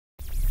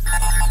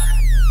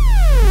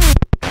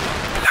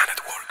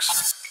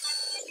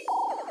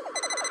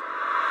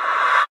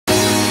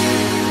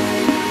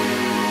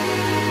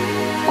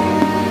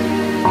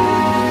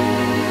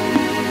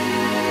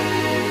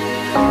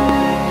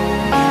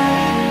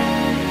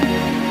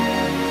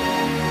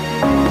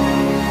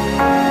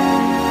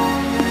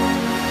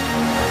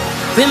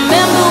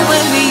Remember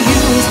when we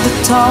used to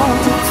talk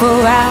for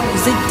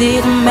hours? It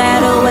didn't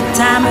matter what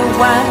time it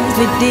was.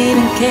 We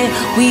didn't care.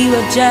 We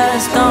were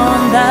just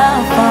on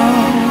the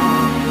phone.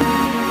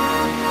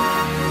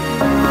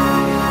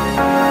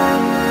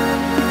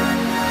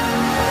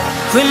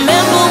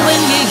 Remember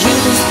when you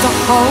used to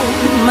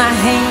hold my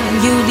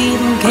hand? You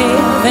didn't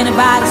care if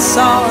anybody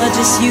saw,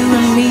 just you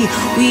and me.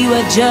 We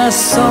were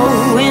just so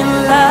in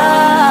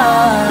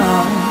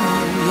love,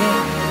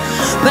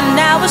 yeah. But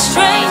now we're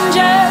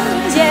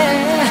strangers,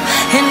 yeah.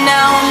 And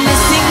now I'm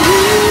missing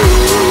you.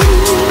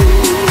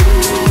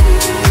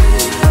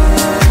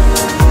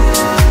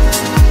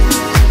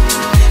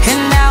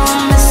 And now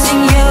I'm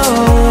missing you.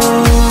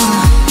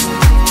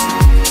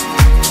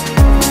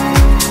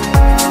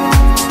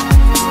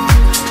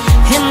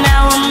 And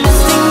now I'm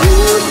missing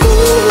you.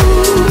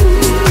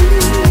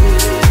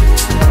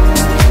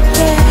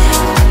 Yeah.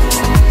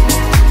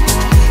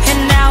 And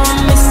now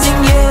I'm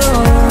missing you.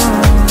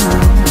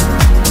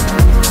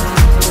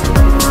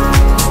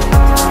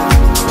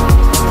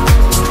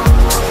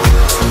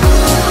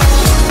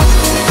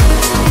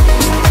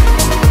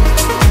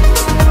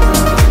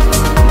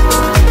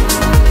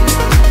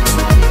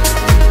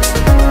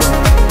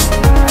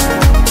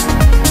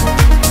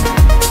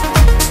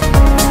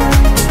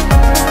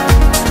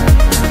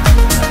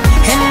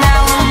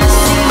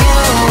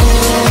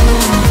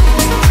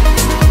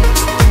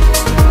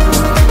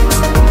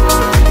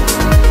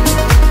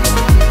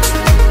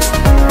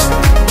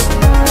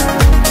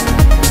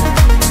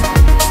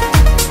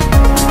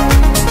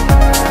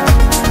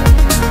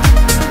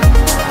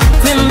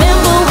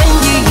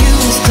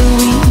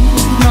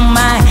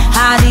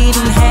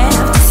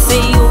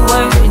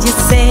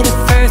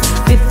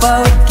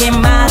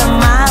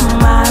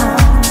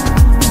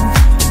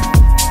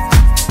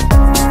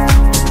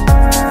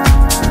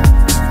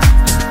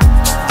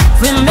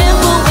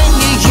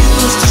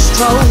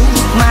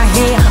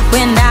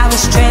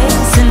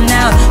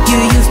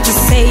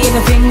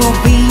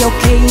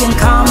 Okay, and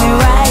call me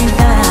right.